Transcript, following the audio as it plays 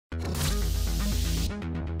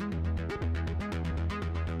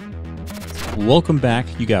Welcome back.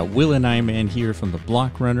 You got Will and Iman here from the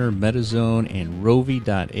Block Runner, MetaZone, and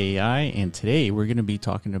Rovi.ai. And today we're going to be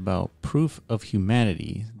talking about proof of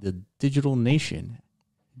humanity, the digital nation.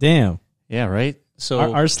 Damn. Yeah, right? So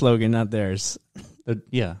our slogan, not theirs.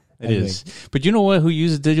 Yeah, it is. But you know what? Who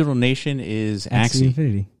uses digital nation is Axie.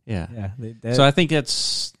 Infinity. Yeah. So I think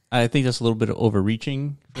that's a little bit of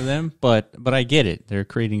overreaching for them, but I get it. They're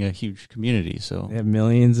creating a huge community, so they have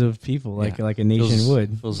millions of people, like a nation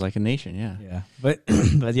would. Feels like a nation, yeah. Yeah,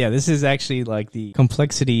 but yeah, this is actually like the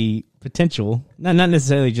complexity potential. Not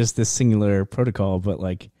necessarily just this singular protocol, but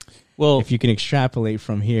if you can extrapolate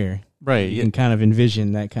from here, right, you can kind of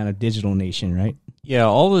envision that kind of digital nation, right? Yeah,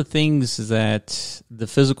 all the things that the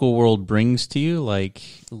physical world brings to you, like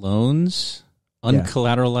loans.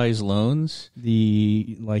 Uncollateralized loans,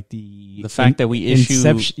 the fact that we issue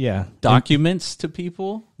documents to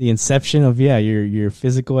people, the inception of your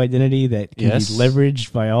physical identity that can be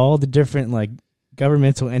leveraged by all the different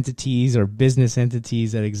governmental entities or business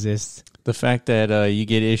entities that exist. The fact that you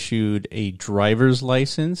get issued a driver's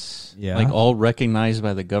license, all recognized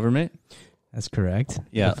by the government. That's correct.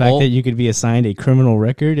 Yeah, the fact that you could be assigned a criminal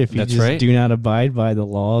record if you do not abide by the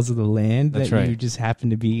laws of the land that you just happen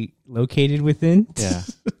to be located within. Yeah.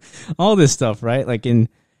 All this stuff, right?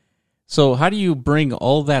 So how do you bring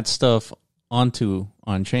all that stuff onto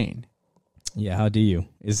on-chain? Yeah, how do you?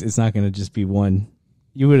 It's not going to just be one.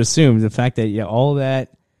 You would assume the fact that all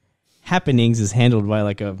that happenings is handled by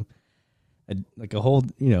a whole,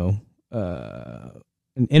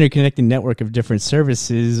 an interconnected network of different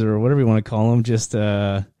services or whatever you want to call them, just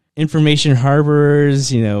information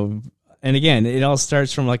harbors, and again, it all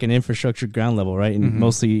starts from an infrastructure ground level, right? And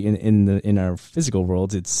mostly in our physical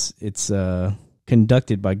worlds, it's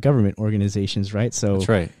conducted by government organizations, right? So that's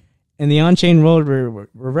right. In the on-chain world, we're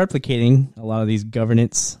replicating a lot of these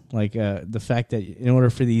governance, the fact that in order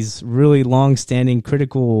for these really long-standing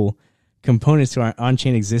critical components to our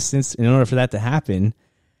on-chain existence, in order for that to happen,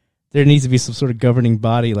 there needs to be some sort of governing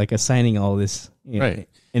body, assigning all this, right?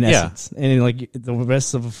 In essence, and the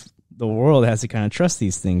rest of the world has to kind of trust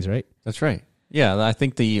these things, right? That's right. Yeah, I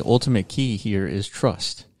think the ultimate key here is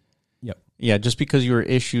trust. Yep. Yeah, just because you were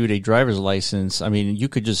issued a driver's license, I mean, you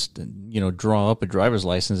could just draw up a driver's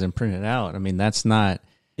license and print it out. I mean, that's not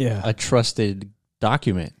a trusted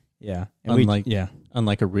document. Yeah,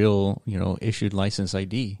 Unlike a real, issued license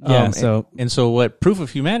ID. Yeah. So what proof of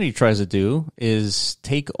humanity tries to do is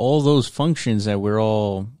take all those functions that we're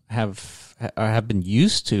all have been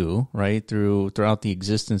used to, right, throughout the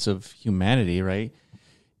existence of humanity, right,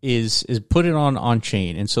 is put it on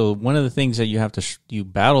chain. And so one of the things that you have to you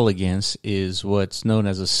battle against is what's known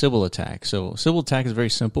as a Sybil attack. So Sybil attack is very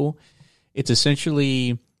simple. It's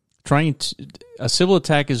essentially a Sybil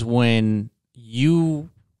attack is when you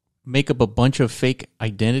make up a bunch of fake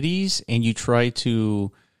identities and you try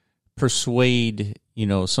to persuade,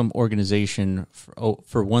 some organization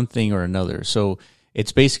for one thing or another. So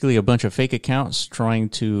it's basically a bunch of fake accounts trying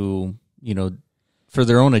to, for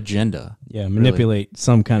their own agenda. Yeah, manipulate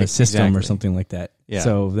some kind of system or something like that. Yeah.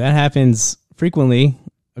 So that happens frequently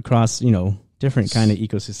across, different kind of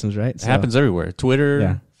ecosystems, right? It happens everywhere.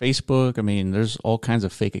 Twitter, Facebook, I mean, there's all kinds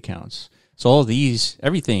of fake accounts. So all these,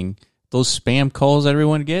 everything, those spam calls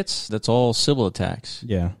everyone gets, that's all Sybil attacks.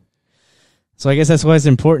 Yeah. So I guess that's why it's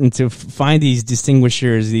important to find these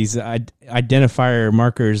distinguishers, these identifier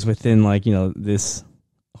markers within this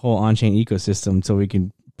whole on-chain ecosystem so we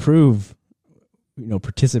can prove,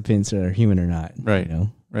 participants are human or not. Right.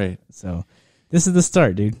 Right. So this is the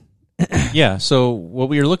start, dude. Yeah. So what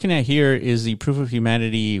we are looking at here is the Proof of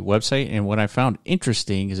Humanity website. And what I found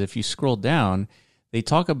interesting is if you scroll down, they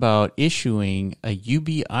talk about issuing a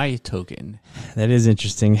UBI token. That is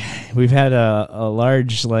interesting. We've had a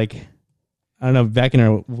large, I don't know, back in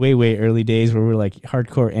our way early days where we were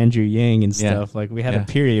hardcore Andrew Yang and stuff. We had a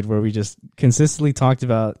period where we just consistently talked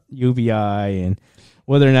about UBI and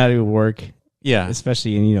whether or not it would work. Yeah.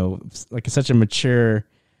 Especially in, such a mature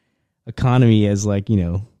economy as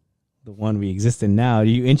the one we exist in now.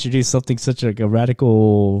 You introduce something such a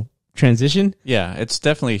radical transition. Yeah, it's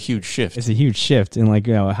definitely a huge shift. It's a huge shift. And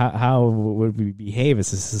how would we behave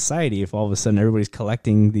as a society if all of a sudden everybody's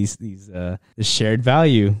collecting this shared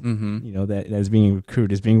value, that is being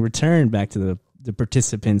accrued, is being returned back to the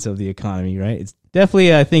participants of the economy, right? It's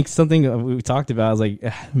definitely, I think, something we talked about is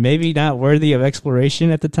maybe not worthy of exploration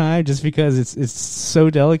at the time just because it's so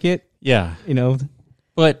delicate. Yeah.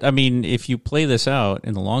 But, I mean, if you play this out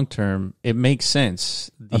in the long term, it makes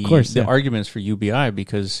sense. Of course, the arguments for UBI,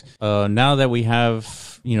 because now that we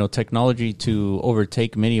have, technology to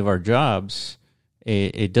overtake many of our jobs,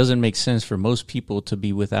 it doesn't make sense for most people to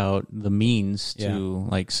be without the means to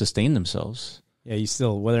like sustain themselves. Yeah, you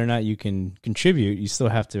still, whether or not you can contribute, you still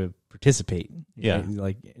have to participate. Yeah, right?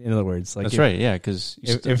 Like in other words, like that's right. Yeah, because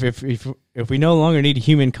if we no longer need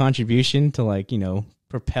human contribution to like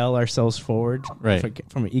propel ourselves forward, right,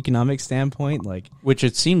 from an economic standpoint, like which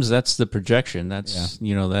it seems that's the projection. That's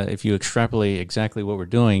that if you extrapolate exactly what we're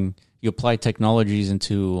doing, you apply technologies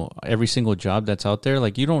into every single job that's out there.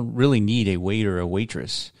 Like you don't really need a waiter or a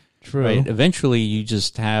waitress. True. Right? Eventually, you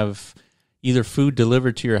just have either food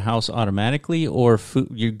delivered to your house automatically, or food,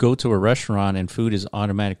 you go to a restaurant and food is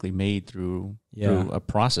automatically made through a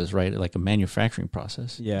process, right? Like a manufacturing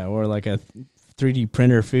process. Yeah, or like a 3D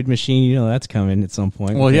printer food machine. That's coming at some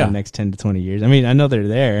point. Well, in the next 10 to 20 years. I mean, I know they're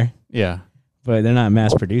there. Yeah. But they're not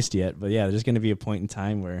mass produced yet. But yeah, there's going to be a point in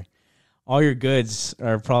time where all your goods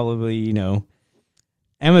are probably,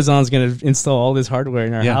 Amazon's going to install all this hardware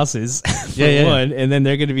in our houses, one, and then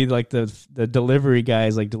they're going to be like the delivery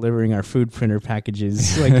guys, like delivering our food printer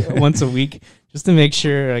packages like once a week, just to make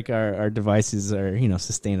sure like our devices are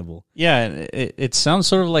sustainable. Yeah, it sounds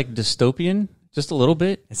sort of like dystopian, just a little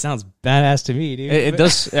bit. It sounds badass to me, dude. It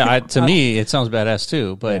does. To me, it sounds badass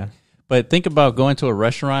too. But think about going to a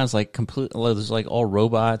restaurant. It's like there's like all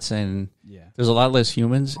robots, and there's a lot less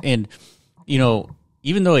humans, and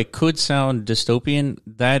even though it could sound dystopian,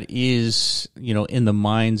 that is, in the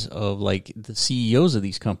minds of like the CEOs of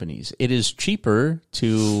these companies. It is cheaper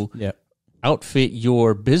to outfit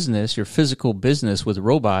your business, your physical business, with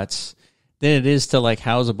robots than it is to like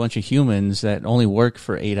house a bunch of humans that only work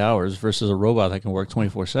for 8 hours versus a robot that can work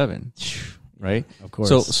 24/7. Right? Of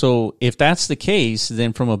course. So if that's the case,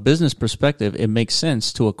 then from a business perspective, it makes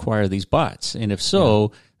sense to acquire these bots. And if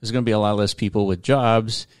so, there's going to be a lot less people with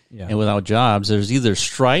jobs. Yeah. And without jobs, there's either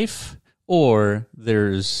strife or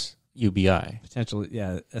there's UBI. Potentially,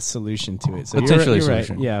 a solution to it. So potentially you're a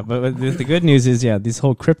solution. Right. Yeah, but the good news is, these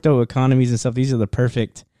whole crypto economies and stuff, these are the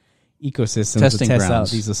perfect ecosystems Testing to test grounds.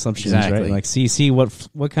 out these assumptions, right? Like see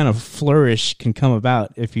what kind of flourish can come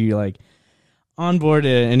about if you like onboard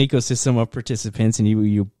an ecosystem of participants and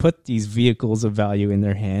you put these vehicles of value in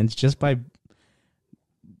their hands just by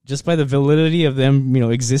the validity of them,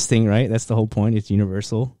 existing, right? That's the whole point. It's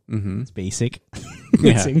universal. Mm-hmm. It's basic.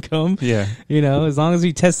 It's income. Yeah. As long as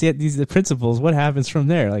we test the principles, what happens from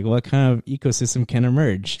there? Like, what kind of ecosystem can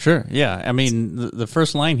emerge? Sure. Yeah. I mean, the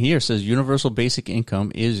first line here says universal basic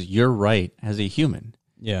income is your right as a human.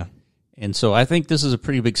 Yeah. And so I think this is a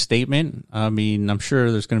pretty big statement. I mean, I'm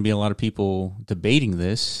sure there's going to be a lot of people debating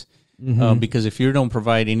this because if you don't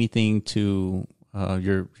provide anything to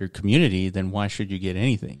your community, then why should you get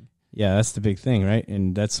anything? Yeah, that's the big thing, right?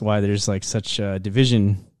 And that's why there's like such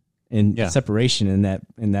division and separation in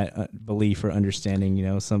that belief or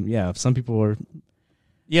understanding. Some people are.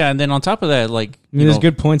 Yeah, and then on top of that, like there's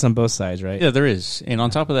good points on both sides, right? Yeah, there is. And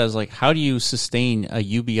on top of that is like, how do you sustain a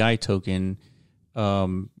UBI token?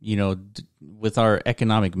 With our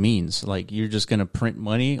economic means, like you're just going to print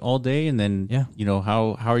money all day, and then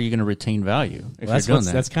how are you going to retain value if you're doing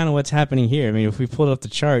that? That's kind of what's happening here. I mean, if we pulled up the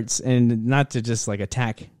charts, and not to just like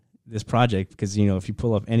attack this project, because if you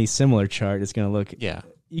pull up any similar chart, it's going to look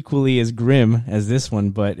equally as grim as this one,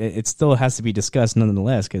 but it still has to be discussed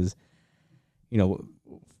nonetheless, because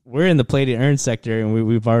we're in the play to earn sector, and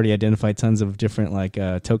we've already identified tons of different like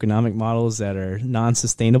tokenomic models that are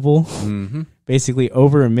non-sustainable, basically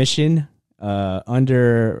over emission,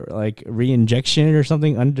 under like re-injection or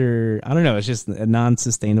something, under, I don't know, it's just a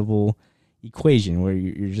non-sustainable equation where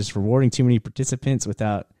you're just rewarding too many participants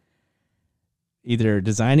without either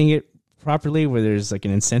designing it properly, where there's like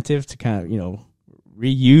an incentive to kind of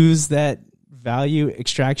reuse that value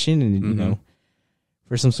extraction and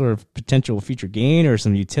for some sort of potential future gain or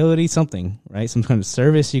some utility, something, right? Some kind of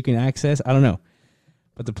service you can access. I don't know.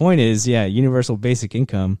 But the point is, universal basic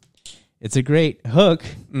income, it's a great hook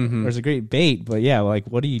or it's a great bait, but like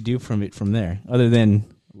what do you do from there other than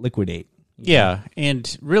liquidate? Yeah.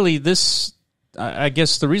 And really this, I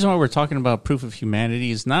guess the reason why we're talking about proof of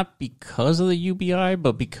humanity is not because of the UBI,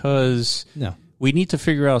 but because we need to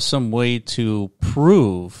figure out some way to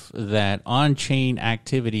prove that on-chain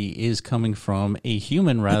activity is coming from a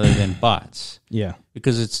human rather than bots. Yeah.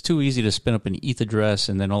 Because it's too easy to spin up an ETH address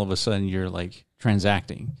and then all of a sudden you're like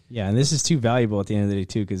transacting. Yeah, and this is too valuable at the end of the day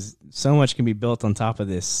too, because so much can be built on top of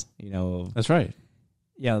this, That's right.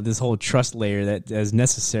 Yeah, this whole trust layer that is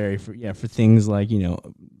necessary for things like,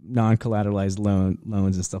 non-collateralized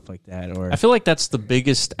loans and stuff like that. Or I feel like that's the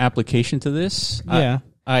biggest application to this. Yeah.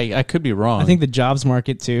 I could be wrong. I think the jobs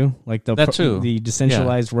market too, like the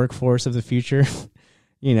decentralized workforce of the future.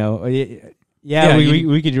 Yeah,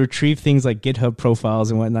 we could retrieve things like GitHub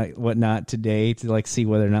profiles and whatnot today to like see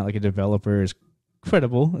whether or not like a developer is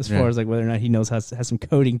credible as far as like whether or not he has some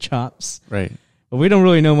coding chops. Right. But we don't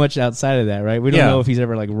really know much outside of that, right? We don't know if he's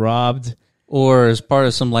ever like robbed or as part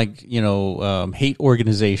of some like, hate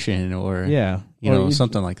organization or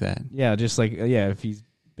something like that. Yeah, just like if he's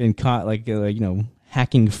been caught like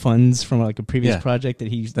hacking funds from like a previous project that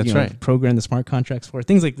he's programmed the smart contracts for,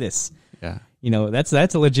 things like this. Yeah. That's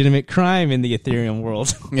a legitimate crime in the Ethereum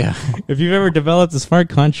world. Yeah. If you've ever developed a smart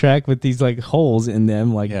contract with these like holes in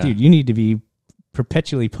them, like, dude, you need to be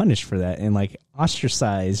perpetually punished for that and like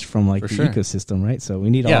ostracized from like the ecosystem, right? So we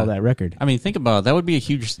need all that record. I mean, think about it. That would be a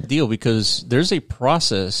huge deal because there's a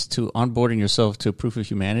process to onboarding yourself to Proof of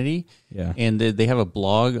Humanity. Yeah. And they have a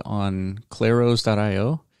blog on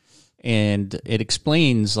claros.io. And it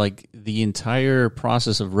explains like the entire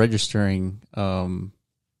process of registering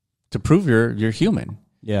to prove you're human.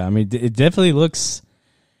 Yeah, I mean, it definitely looks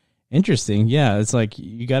interesting. Yeah, it's like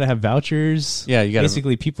you got to have vouchers. Yeah, you got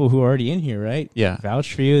basically people who are already in here, right? Yeah,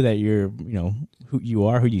 vouch for you that you're, who you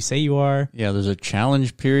are, who you say you are. Yeah, there's a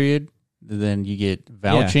challenge period. Then you get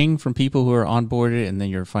vouching from people who are onboarded, and then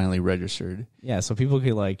you're finally registered. Yeah, so people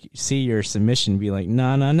could like see your submission, and be like,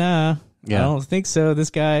 nah. Yeah. I don't think so.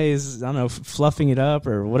 This guy is, I don't know, fluffing it up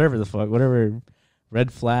or whatever the fuck, whatever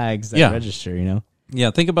red flags that register,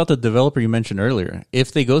 Yeah, think about the developer you mentioned earlier.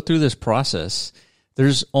 If they go through this process,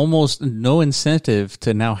 there's almost no incentive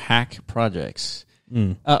to now hack projects,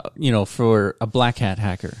 for a black hat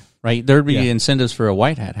hacker, right? There'd be incentives for a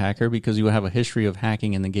white hat hacker because you would have a history of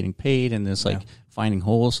hacking and then getting paid and this finding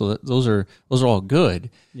holes. So those are all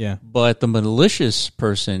good. Yeah. But the malicious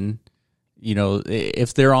person,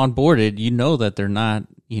 if they're onboarded, that they're not,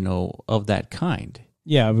 of that kind.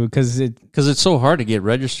 Yeah, because it's so hard to get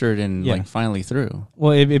registered and like finally through.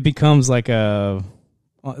 Well, it becomes like a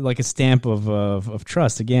stamp of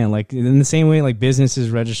trust again. Like in the same way, like businesses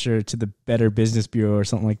register to the Better Business Bureau or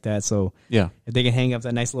something like that. So if they can hang up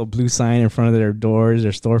that nice little blue sign in front of their doors or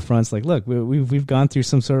storefronts, like look, we've gone through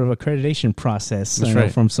some sort of accreditation process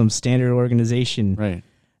from some standard organization, right?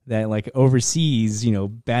 That like oversees,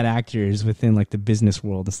 bad actors within like the business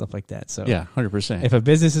world and stuff like that. So 100%. If a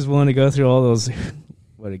business is willing to go through all those,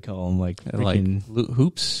 what do you call them, like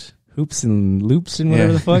hoops and loops and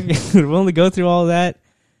whatever the fuck, they're willing to go through all that.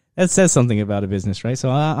 That says something about a business, right? So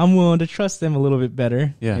I'm willing to trust them a little bit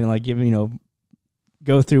better. Yeah, and like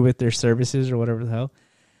go through with their services or whatever the hell.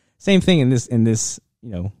 Same thing in this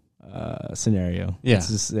scenario. Yeah, it's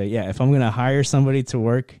just, if I'm gonna hire somebody to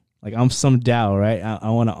work. Like I'm some DAO, right?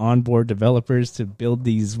 I want to onboard developers to build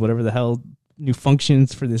these whatever the hell new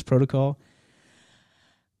functions for this protocol.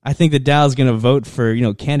 I think the DAO is going to vote for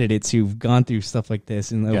candidates who've gone through stuff like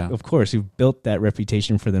this, and of course who've built that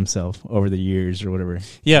reputation for themselves over the years or whatever.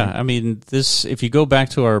 Yeah, I mean this. If you go back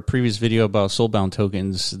to our previous video about soulbound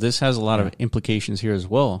tokens, this has a lot of implications here as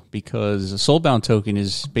well because a soulbound token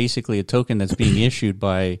is basically a token that's being issued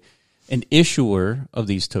by an issuer of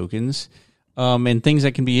these tokens. And things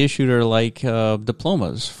that can be issued are like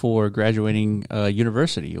diplomas for graduating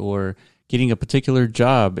university or getting a particular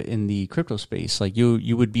job in the crypto space. Like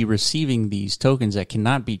you would be receiving these tokens that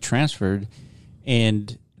cannot be transferred.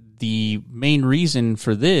 And the main reason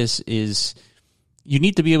for this is you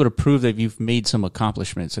need to be able to prove that you've made some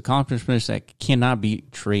accomplishments that cannot be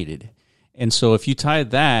traded. And so if you tie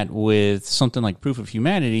that with something like Proof of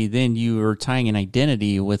Humanity, then you are tying an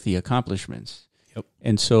identity with the accomplishments. Yep.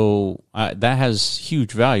 And so that has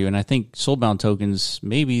huge value. And I think soulbound tokens,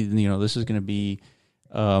 maybe, this is going to be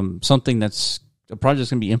something that's a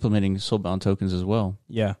project's going to be implementing soulbound tokens as well.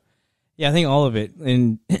 Yeah. Yeah, I think all of it.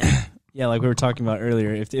 And like we were talking about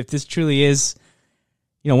earlier, if this truly is,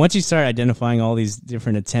 once you start identifying all these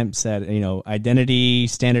different attempts at, identity,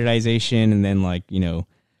 standardization, and then like,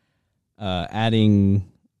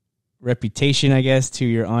 adding reputation, I guess, to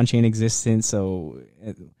your on-chain existence. So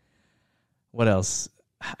what else?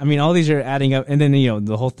 I mean, all these are adding up. And then,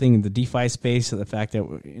 the whole thing, the DeFi space, so the fact that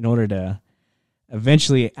in order to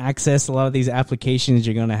eventually access a lot of these applications,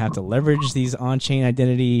 you're going to have to leverage these on-chain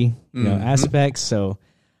identity aspects. So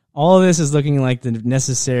all of this is looking like the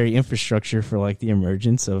necessary infrastructure for like the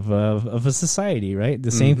emergence of a society, right?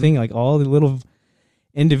 The same thing, like all the little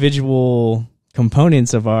individual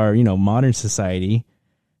components of our, modern society.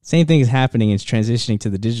 Same thing is happening. It's transitioning to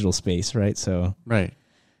the digital space, right? So, right.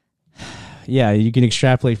 Yeah, you can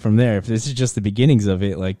extrapolate from there. If this is just the beginnings of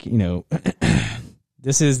it, like,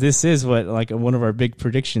 this is what, like, one of our big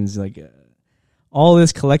predictions, like, all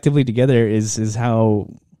this collectively together is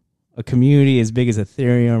how a community as big as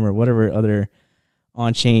Ethereum or whatever other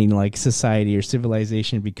on-chain, like, society or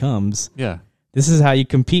civilization becomes. Yeah. this is how you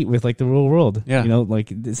compete with like the real world. Yeah. You know, like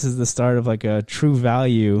this is the start of like a true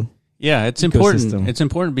value. Yeah, it's important. It's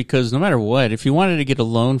important because no matter what, if you wanted to get a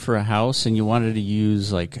loan for a house and you wanted to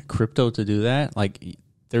use like crypto to do that, like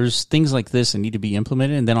there's things like this that need to be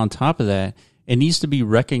implemented. And then on top of that, it needs to be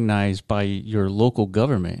recognized by your local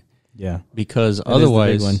government. Yeah. Because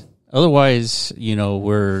that otherwise, you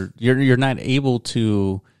know, you're not able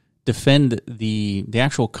to defend the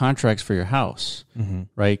actual contracts for your house,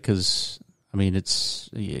 right? Because I mean,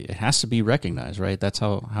 it has to be recognized, right? That's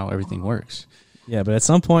how everything works. Yeah, but at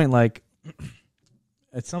some point, the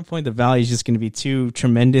value is just going to be too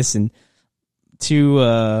tremendous and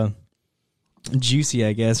too juicy,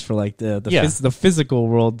 I guess, for like the physical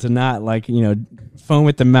world to not like, you know, foam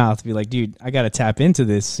at the mouth, be like, dude, I got to tap into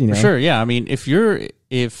this, you know. For sure, yeah. I mean, if you're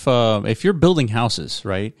building houses,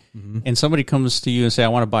 right, and somebody comes to you and say, I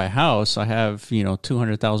want to buy a house, I have, you know,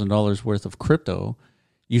 $200,000 worth of crypto,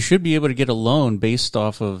 you should be able to get a loan based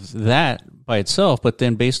off of that by itself, but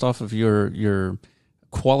then based off of your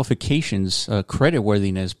qualifications,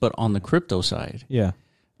 creditworthiness, but on the crypto side. Yeah.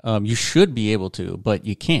 You should be able to, but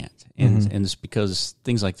you can't. And it's because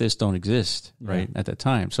things like this don't exist, right, at that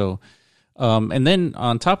time. So, and then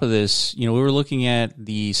on top of this, you know, we were looking at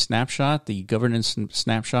the snapshot, the governance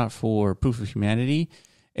snapshot for Proof of Humanity.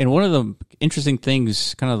 And one of the interesting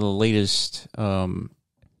things, kind of the latest,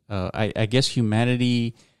 I guess,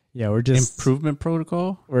 Humanity Improvement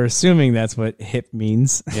Protocol. We're assuming that's what HIP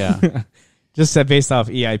means. Yeah. Just based off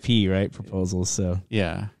EIP, right, proposals. So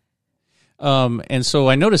yeah. And so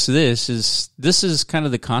I noticed this is kind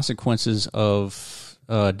of the consequences of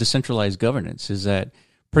decentralized governance, is that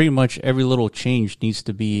pretty much every little change needs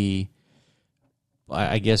to be,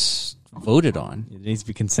 I guess, voted on. It needs to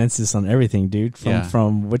be consensus on everything, dude.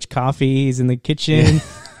 From which coffee is in the kitchen,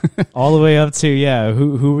 all the way up to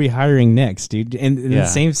who are we hiring next, dude? In the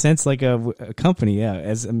same sense, like a company,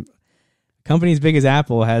 as a company as big as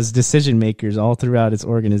Apple has decision makers all throughout its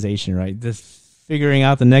organization, right? Figuring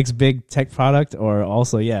out the next big tech product, or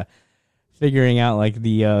also figuring out like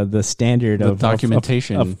the standard of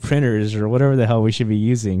documentation of printers or whatever the hell we should be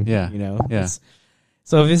using. Yeah, you know. Yeah.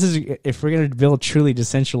 So if we're going to build truly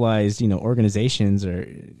decentralized, you know, organizations,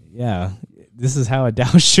 this is how a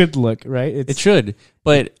DAO should look, right? It should,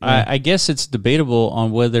 but I guess it's debatable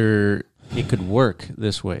on whether it could work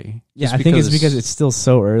this way. I think it's because it's still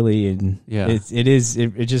so early, and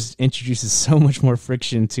it just introduces so much more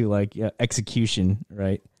friction to like execution,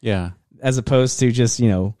 right? Yeah, as opposed to just, you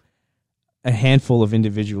know, a handful of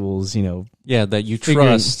individuals, you know, that you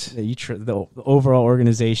trust, the overall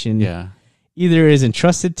organization, either is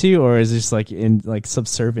entrusted to or is just like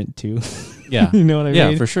subservient to. Yeah. You know what I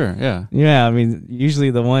mean? Yeah, for sure. Yeah. Yeah. I mean, usually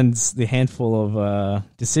the handful of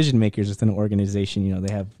decision makers within an organization, you know,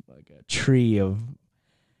 they have like a tree of,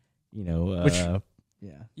 you know,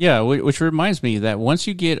 which reminds me that once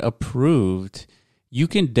you get approved, you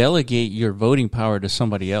can delegate your voting power to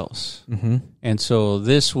somebody else. And so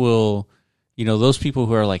this will, you know, those people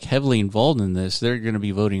who are like heavily involved in this, they're going to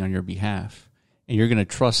be voting on your behalf, and you're going to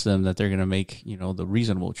trust them that they're going to make, you know, the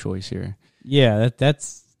reasonable choice here. Yeah,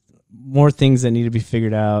 that's more things that need to be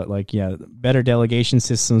figured out. Like, better delegation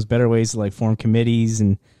systems, better ways to like form committees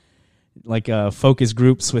and like focus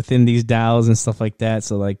groups within these DAOs and stuff like that.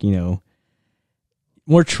 So like, you know,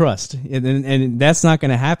 more trust, and that's not going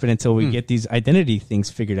to happen until we get these identity things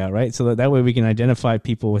figured out, right? So that way we can identify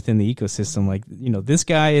people within the ecosystem. Like, you know, this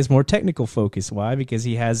guy is more technical focused. Why? Because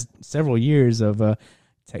he has several years of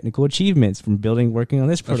technical achievements from working on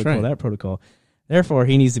this protocol, that protocol. Therefore,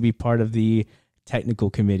 he needs to be part of the technical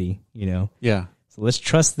committee, you know? Yeah. So let's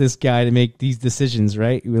trust this guy to make these decisions,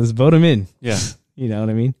 right? Let's vote him in. Yeah. You know what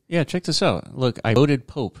I mean? Yeah, check this out. Look, I voted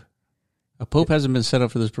Pope. A Pope hasn't been set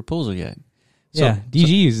up for this proposal yet. So, DG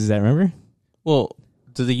uses that, remember? Well,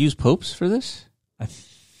 do they use popes for this?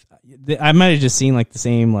 I might have just seen like the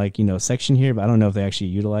same, like, you know, section here, but I don't know if they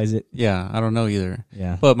actually utilize it. Yeah, I don't know either.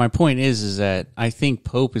 Yeah. But my point is that I think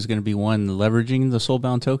Pope is going to be one leveraging the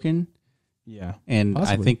soulbound token. Yeah. And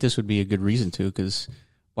possibly. I think this would be a good reason to, because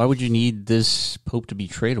why would you need this Pope to be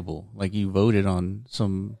tradable? Like, you voted on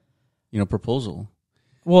some, you know, proposal.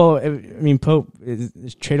 Well, I mean, Pope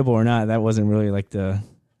is tradable or not, that wasn't really like the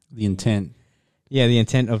intent. Yeah, the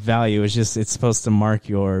intent of value is just it's supposed to mark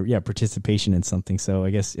your participation in something. So I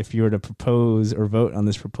guess if you were to propose or vote on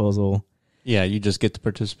this proposal, you just get the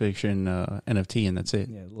participation NFT and that's it.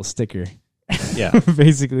 Yeah, a little sticker. Yeah,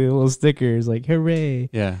 basically a little sticker is like hooray.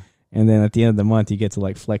 Yeah, and then at the end of the month you get to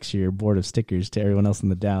like flex your board of stickers to everyone else in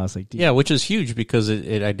the DAO. It's like, dude, which is huge because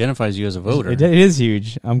it identifies you as a voter. It is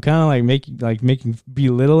huge. I'm kind of like making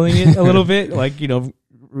belittling it a little bit, like, you know,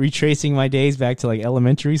 retracing my days back to like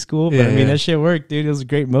elementary school. But I mean, that shit worked, dude. It was a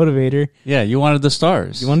great motivator. Yeah, you wanted the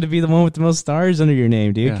stars. You wanted to be the one with the most stars under your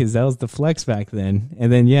name, dude, because that was the flex back then.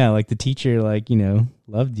 And then, like the teacher, like,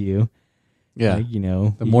 loved you. Yeah. Like,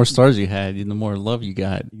 the more stars you had, the more love you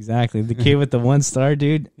got. Exactly. The kid with the 1 star,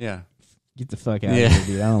 dude. Yeah. Get the fuck out of here,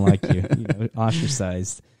 dude. I don't like you.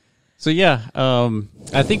 Ostracized. So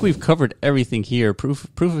I think we've covered everything here. Proof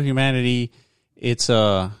of humanity. It's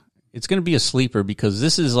going to be a sleeper because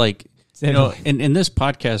this is like, in this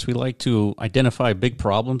podcast, we like to identify big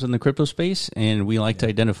problems in the crypto space, and we like to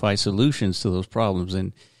identify solutions to those problems.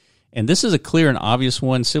 And this is a clear and obvious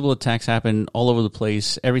one. Sybil attacks happen all over the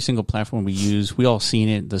place. Every single platform we use, we all seen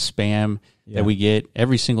it. The spam that we get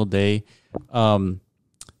every single day.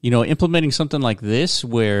 Implementing something like this,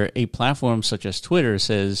 where a platform such as Twitter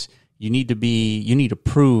says you need to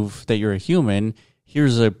prove that you're a human.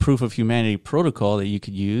 Here's a proof of humanity protocol that you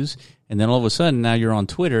could use, and then all of a sudden now you're on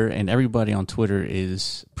Twitter, and everybody on Twitter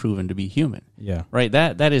is proven to be human. Yeah, right.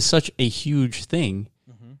 That is such a huge thing.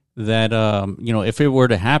 That if it were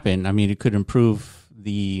to happen, I mean, it could improve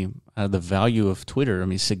the value of Twitter. I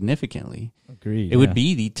mean, significantly. Agreed. It would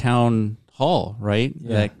be the town hall, right?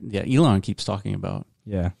 That Elon keeps talking about.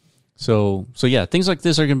 Yeah. So things like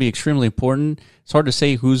this are going to be extremely important. It's hard to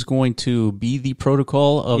say who's going to be the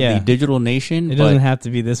protocol of the digital nation. It doesn't have to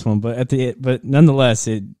be this one, but nonetheless,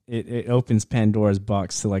 it opens Pandora's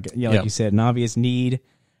box to like you said, an obvious need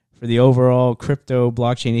for the overall crypto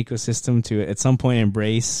blockchain ecosystem to at some point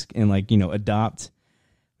embrace and adopt.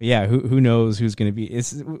 But who knows who's going to be?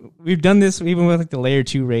 We've done this even with like the layer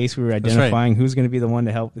 2 race. We were identifying who's going to be the one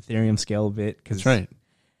to help Ethereum scale a bit because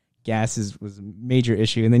gas was a major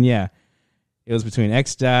issue. And then it was between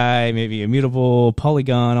XDAI, maybe Immutable,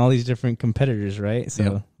 Polygon, all these different competitors, right?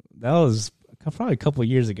 So that was probably a couple of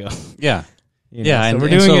years ago. Yeah. So we're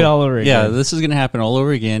doing it all over again. Yeah, this is going to happen all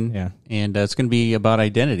over again. Yeah. And it's going to be about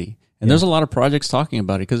identity. And there's a lot of projects talking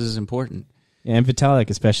about it because it's important. Yeah, and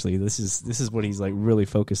Vitalik especially. This is what he's like really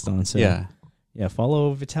focused on. So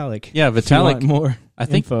follow Vitalik. Yeah, Vitalik. More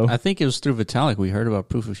info. I think it was through Vitalik we heard about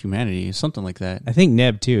proof of humanity, something like that. I think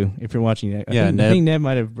Neb too. If you're watching that, I think Neb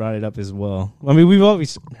might have brought it up as well. I mean, we've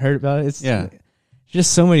always heard about it. It's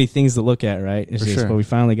just so many things to look at, right? But we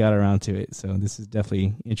finally got around to it. So this is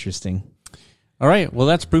definitely interesting. All right. Well,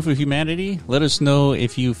 that's proof of humanity. Let us know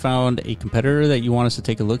if you found a competitor that you want us to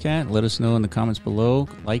take a look at. Let us know in the comments below.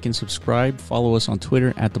 Like and subscribe. Follow us on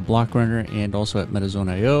Twitter at The Block Runner and also at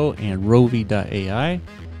MetaZone.io and Rovi.ai.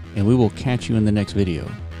 And we will catch you in the next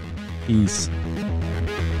video. Peace.